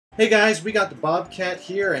Hey guys, we got the Bobcat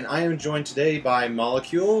here, and I am joined today by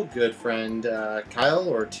MoIecuI, good friend Kyle,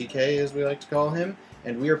 or TK as we like to call him,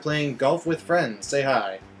 and we are playing Golf with Friends. Say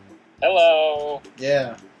hi. Hello!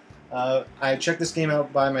 Yeah. I checked this game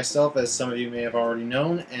out by myself, as some of you may have already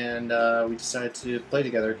known, and we decided to play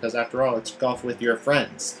together because, after all, it's golf with your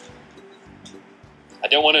friends. I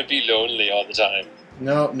don't want to be lonely all the time.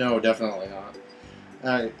 No, definitely not.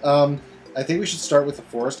 Alright, I think we should start with the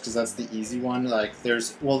forest because that's the easy one. Like,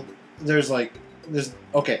 there's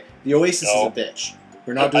okay. The Oasis is a bitch.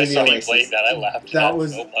 We're not doing the Oasis. I played that. I laughed. That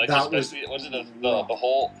was so much, especially wasn't the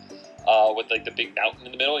whole with like the big mountain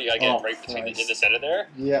in the middle. You gotta get right between in the center there.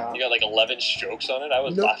 Yeah. You got like 11 strokes on it. I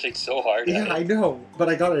was laughing so hard. Yeah, I know, but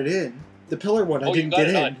I got it in. The pillar one, I didn't get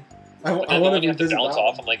in. I want to have to bounce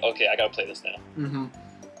off. I'm like, okay, I gotta play this now. Mm-hmm.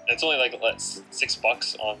 It's only like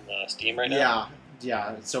 $6 on Steam right now.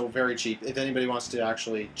 Yeah, so very cheap. If anybody wants to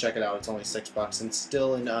actually check it out, it's only $6 and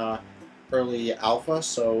still in early alpha,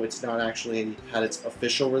 so it's not actually had its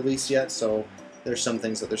official release yet. So there's some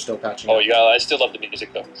things that they're still patching. Oh, yeah, I still love the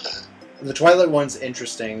music though. The Twilight one's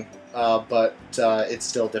interesting, but it's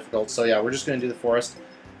still difficult. So yeah, we're just gonna do the forest.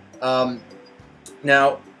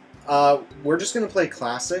 Now, we're just gonna play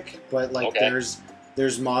classic, but like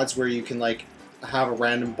there's mods where you can like have a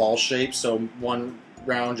random ball shape. So one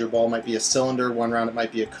round your ball might be a cylinder, one round it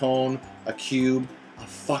might be a cone, a cube, a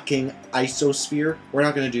fucking isosphere. We're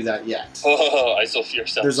not going to do that yet. Oh, isosphere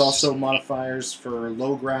sounds. There's also modifiers for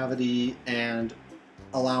low gravity and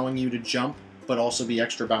allowing you to jump but also be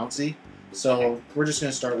extra bouncy. So we're just going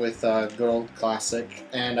to start with good old classic,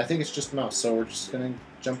 and I think it's just mouse, so we're just going to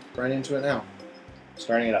jump right into it now.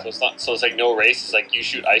 Starting it up. So it's like no race. It's like you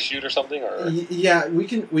shoot, I shoot, or something, or yeah, we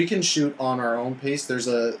can shoot on our own pace. There's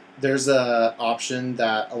a option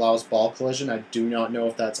that allows ball collision. I do not know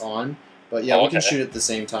if that's on, but yeah, we can shoot at the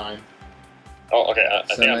same time. Oh, okay.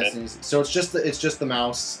 I think nice and easy. So it's just the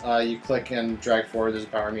mouse. You click and drag forward. There's a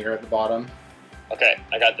power meter at the bottom. Okay,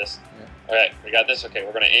 I got this. Yeah. All right, we got this. Okay,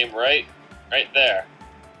 we're gonna aim right there.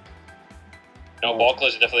 No, ball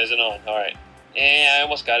collision definitely isn't on. All right, and I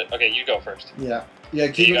almost got it. Okay, you go first. Yeah. You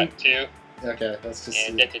got two. Okay, let's just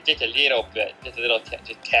and just a little bit. Just a little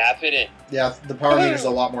just tap it in. Yeah, the power meter is a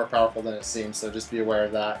lot more powerful than it seems, so just be aware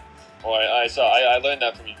of that. Oh, I learned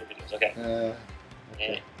that from your videos. Okay.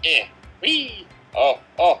 Okay. Wee! Oh,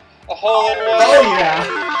 a hole in one! Oh, yeah!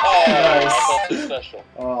 Oh, nice. I felt so special.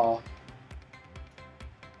 Oh.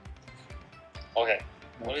 Okay,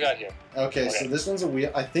 what do we got here? Okay, so this one's a wheel.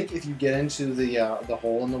 I think if you get into the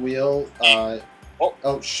hole in the wheel,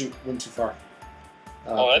 oh shoot, went too far.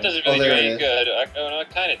 That doesn't really do any good. No, it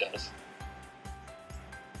kind of does.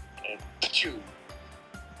 And,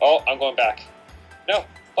 oh, I'm going back. No,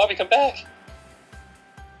 Bobby, come back.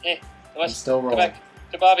 I'm still rolling. Come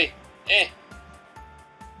back to Bobby.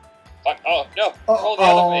 Fuck. Oh, no. Roll the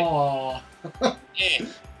other way.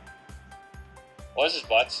 Well, this is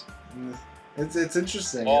butts. It's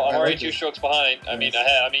interesting. Well, I'm already 2 strokes behind. I mean,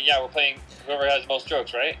 yeah, we're playing whoever has the most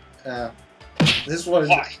strokes, right? Yeah. This one,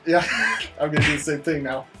 yeah, I'm gonna do the same thing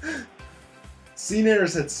now.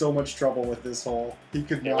 Cnares had so much trouble with this hole. He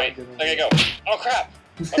could not get in. Okay, go. Oh crap!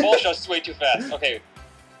 My ball shot's way too fast. Okay.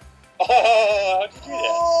 Oh, how'd you do that?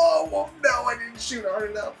 Oh, well, no, I didn't shoot hard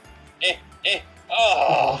enough.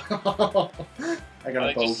 Oh. I got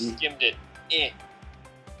a bogey. Just skimmed it.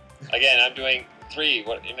 Again, I'm doing 3.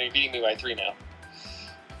 What? You're beating me by 3 now.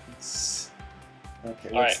 Okay,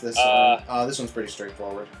 what's this one? This one's pretty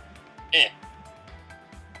straightforward.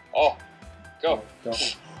 Oh, go. Go.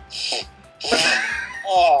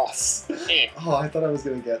 Oh, I thought I was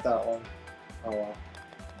going to get that one. Oh, well.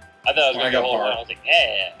 I thought I was going to get a hole in one. I was like,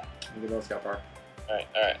 yeah. We both got par.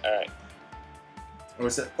 Alright. What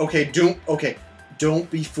was it? Okay,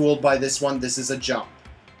 don't be fooled by this one. This is a jump.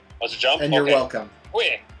 Oh, it's a jump? And you're welcome.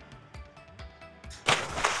 Wait. No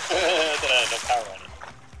power on it.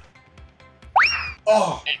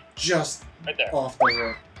 Oh, just right there. Off the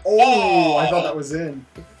rim. Oh, I thought that was in.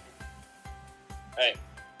 Alright.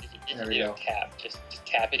 There we go. Tap. Just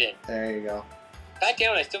tap it in. There you go. Back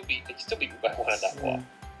down, I still beat me by 1 on that wall.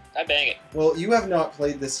 I bang it. Well, you have not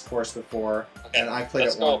played this course before, and I played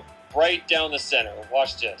it once. Let's go right down the center.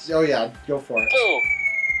 Watch this. Oh yeah, go for it. Boom!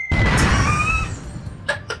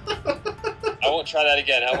 I won't try that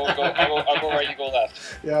again. I'll go right, you go left.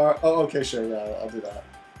 Yeah, oh, okay, sure, yeah, I'll do that.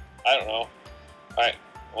 I don't know. Alright,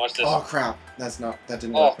 watch this. Oh crap, that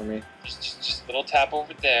didn't work for me. Just a little tap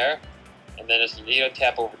over there, and then just a little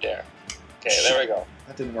tap over there. Okay, there we go.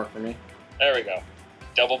 That didn't work for me. There we go.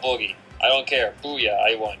 Double boogie. I don't care. Booyah,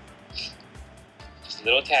 I won. Just a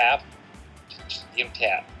little tap. Just give him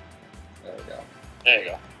tap. There we go. There you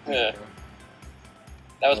go. Yeah.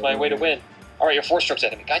 That was my way to win. All right, you're 4 strokes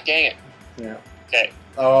ahead of me. God dang it. Yeah. Okay.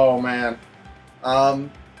 Oh man.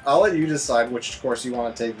 I'll let you decide which course you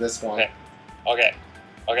want to take this one. Okay. Okay.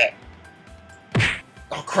 Okay.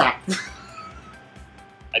 Oh crap.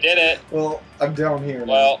 I did it. Well, I'm down here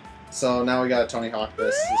now. Well. So now we gotta Tony Hawk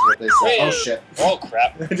this, is what they said. Wait. Oh shit. Oh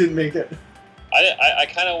crap. I didn't make it. I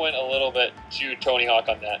kind of went a little bit too Tony Hawk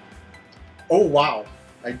on that. Oh wow.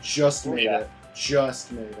 I just made yeah. it.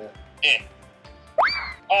 Just made it. Eh.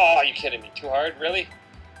 Oh, are you kidding me? Too hard? Really?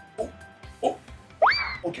 Oh.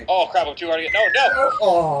 Okay. Oh crap, I'm too hard to get. No, no!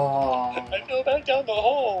 Oh. I fell back down the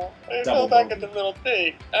hole. I Double fell back bogey. at the little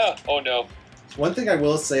thing. Oh no. One thing I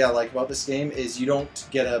will say I like about this game is you don't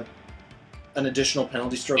get an additional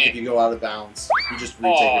penalty stroke if you go out of bounds. You just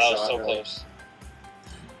retake your that shot. was so really. close.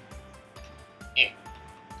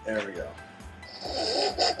 There we go.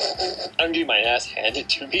 I'm getting my ass handed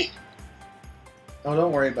to me. Oh,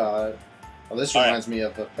 don't worry about it. Oh, this reminds me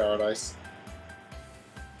of the Paradise.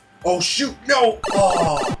 Oh shoot! No!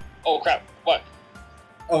 Oh! Oh crap! What?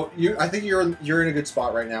 Oh, I think you're in a good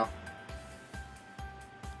spot right now.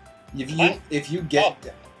 If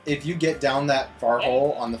you get down that far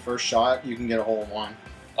hole on the first shot, you can get a hole in one.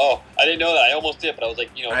 Oh, I didn't know that. I almost did, but I was like,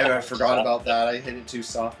 you know. I forgot about that. I hit it too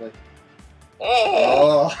softly.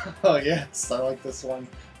 Oh. Oh yes, I like this one.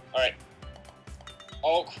 All right.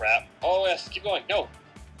 Oh crap! Oh yes, keep going. No,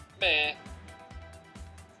 man.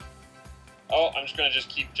 Oh, I'm just gonna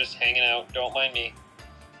keep hanging out. Don't mind me.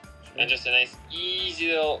 And just a nice, easy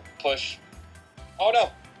little push. Oh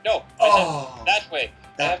no, no! I said that way.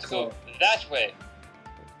 I have to go that way.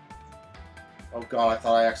 Oh god, I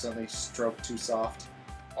thought I accidentally stroked too soft.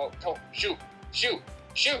 Oh, go! Shoot! Shoot!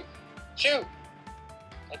 Shoot! Shoot!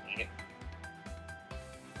 God dang it.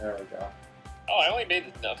 There we go. Oh, I only made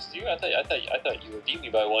enough. See, I thought you would beat me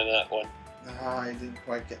by one in that one. No, I didn't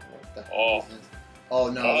quite get what the hell. Oh. Is this? Oh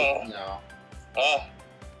no, no. Oh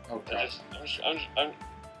crap. I'm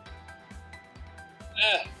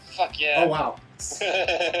fuck yeah. Oh wow.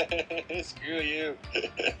 Screw you.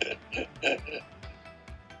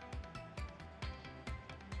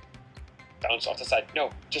 Bounce off the side. No,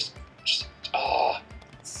 just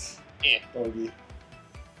yeah. Bogey.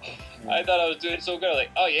 I thought I was doing so good. I was like,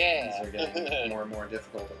 oh yeah. These are getting more and more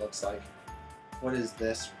difficult, it looks like. What is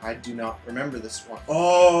this? I do not remember this one.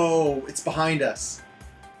 Oh, it's behind us.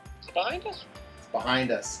 Is it behind us? It's behind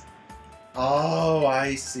us. Oh,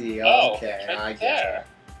 I see. Oh, Okay, right I get there. it.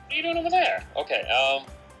 What are you doing over there? Okay,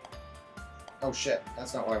 Oh shit,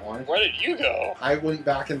 that's not what I wanted. where did you go? I went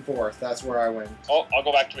back and forth. That's where I went. Oh, I'll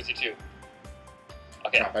go back with you too.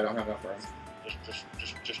 Okay. Crap, I don't have enough room.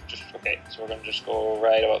 Just, okay, so we're gonna just go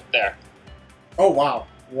right about there. Oh, wow.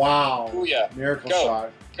 Wow. Ooh, yeah. Miracle Go.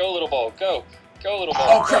 shot. Go, little ball, go. Go, little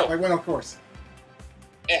ball, Oh, crap, go. I went off course.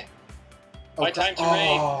 Eh. Oh, My time to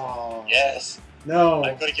reign. Oh. Yes. No.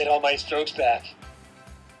 I'm gonna get all my strokes back.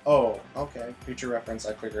 Oh, okay. Future reference,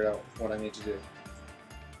 I figured out what I need to do.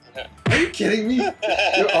 Okay. Are you kidding me?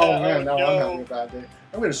 Oh, man, now no. I'm having a bad day.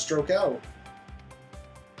 I'm going to stroke out.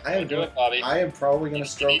 Do it, Bobby. I am probably going to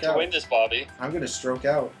You stroke need to out. win this, Bobby. I'm going to stroke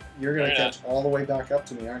out. You're going to No, you're catch all the way back up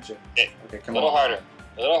to me, aren't you? Okay, come a little on. harder.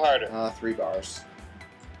 A little harder. 3 bars.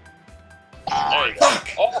 There you go. Fuck!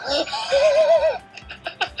 Oh.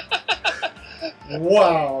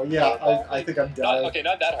 Wow, yeah, I think I'm done. Okay,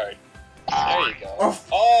 not that hard. There you go. Oh.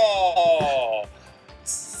 Oh!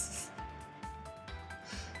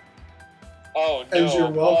 Oh no, And you're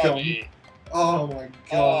welcome. Bobby. Oh my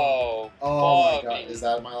god. Oh, Oh my Bobby. god. Is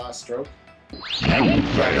that my last stroke? Right,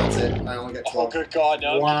 that's it. I only get 12. Oh, good God,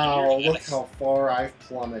 now Wow, I'm look how far I've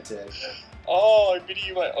plummeted. Oh, I'm beating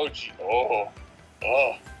you by. Oh, gee. Oh.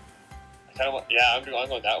 Oh. I kind of want. Yeah, I'm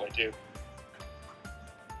going that way too.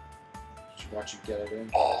 Should watch you get it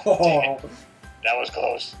in. Oh, Oh, dang it. That was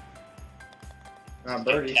close.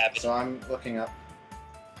 birdie. Cabin. So I'm looking up.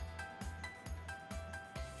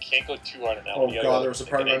 Can't go too hard on that Oh one. god, there was a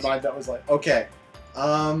part of my mind that was like, okay.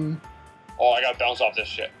 Oh, I got to bounce off this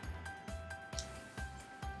shit.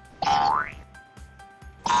 Oh.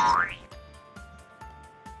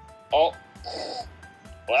 Well,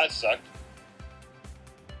 that sucked.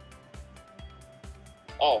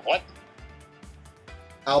 Oh, what?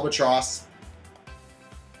 Albatross.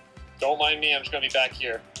 Don't mind me, I'm just gonna be back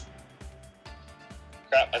here.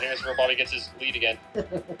 Crap, I think this is where Bobby gets his lead again.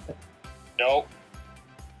 No.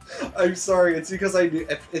 I'm sorry. It's because I knew.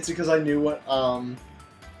 It's because I knew what.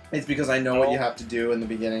 It's because I know what you have to do in the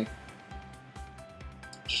beginning.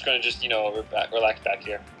 Just gonna you know, relax back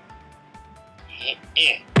here.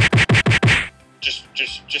 Just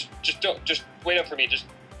wait up for me. Just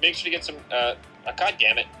make sure to get some. God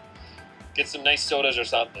damn it, get some nice sodas or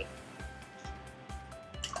something.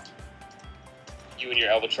 You and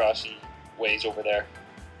your albatrossy ways over there.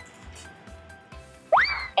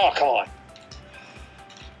 Oh, come on.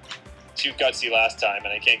 Too gutsy last time,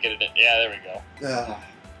 and I can't get it in. Yeah, there we go.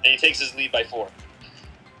 And he takes his lead by 4.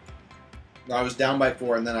 I was down by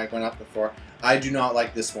 4, and then I went up to 4. I do not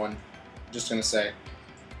like this one. Just gonna say.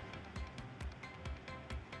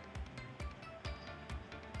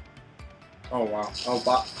 Oh wow.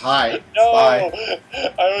 Oh, hi. No! Bye.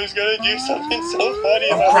 I was gonna do something so funny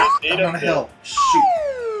if Oh I crap! was 8 I'm on a up hill. there. Shoot.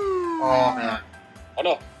 Oh man. Oh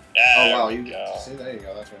no. Oh wow. There You we go. see? There you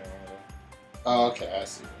go. That's what I want to do. Oh, okay. I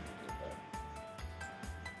see.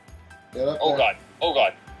 Get up Oh there. god. Oh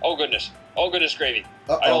god. Oh goodness. Oh goodness gravy.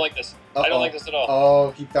 Uh-oh. I don't like this. I don't like this at all.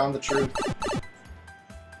 Oh, he found the truth.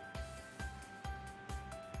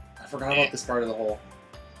 I forgot about this part of the hole.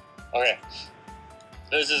 Okay.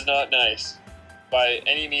 This is not nice. By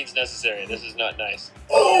any means necessary. This is not nice.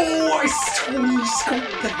 Oh, I totally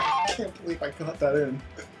scoped that. I can't believe I got that in.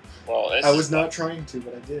 Well, I was not trying to,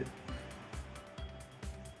 but I did.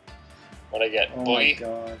 What'd I get? Oh Boogie? my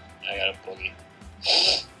god. I got a boogie.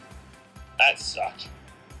 That sucked.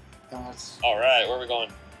 That's... Alright, where are we going?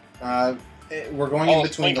 We're going in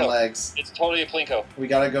between the legs. It's totally a plinko. We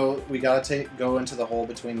gotta go into the hole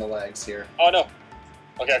between the legs here. Oh no.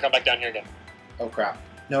 Okay, I'll come back down here again. Oh crap.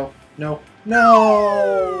 No, no,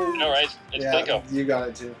 no! No, right? It's yeah, plinko. You got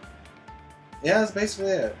it too. Yeah, that's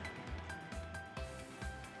basically it.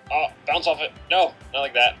 Oh, bounce off it. No, not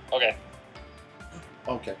like that. Okay.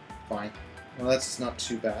 Okay, fine. Well, that's not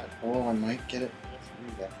too bad. Oh, I might get it.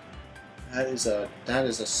 That is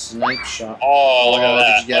a snipe shot. Oh, look at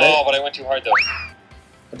that. Did you get it? Oh, but I went too hard though.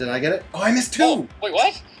 Did I get it? Oh, I missed 2! Oh, wait,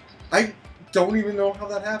 what? I don't even know how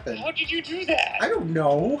that happened. How did you do that? I don't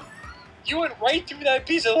know. You went right through that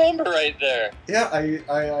piece of lumber right there. Yeah,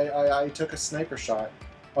 I took a sniper shot.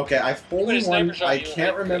 Okay, I've hole in one. I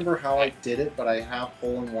can't remember how I did it, but I have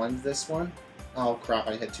hole in one this one. Oh crap!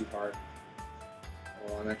 I hit too hard.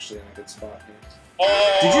 Well, I'm actually in a good spot here.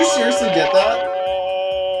 Oh! Did you seriously get that?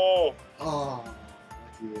 Oh,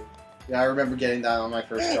 lucky you. Yeah, I remember getting that on my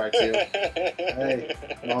first try too. Hey,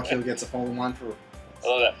 MoIecuI gets a hole in one for. I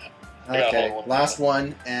love that. Okay, last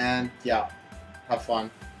one, and yeah, have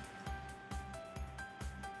fun.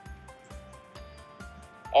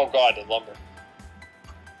 Oh god, the lumber.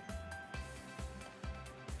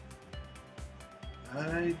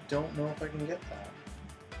 I don't know if I can get that.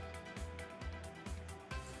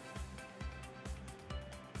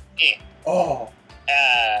 Oh!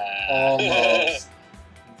 Almost.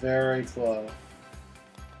 Very close.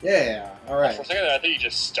 Yeah, alright. For a second there, I thought you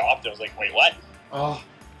just stopped. I was like, wait, what? Oh.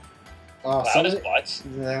 Wow, So this many, butts.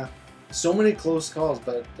 yeah. So many close calls,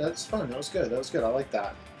 but that's fun. That was good. That was good. I like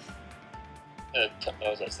that. What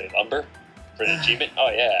was that say? Lumber? For an achievement? Oh,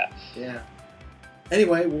 yeah. Yeah.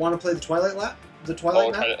 Anyway, we want to play the Twilight map? The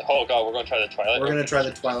Twilight map? Oh god, we're going to try the Twilight We're map? going to try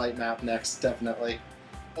the Twilight map next, definitely.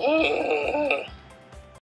 Ugh.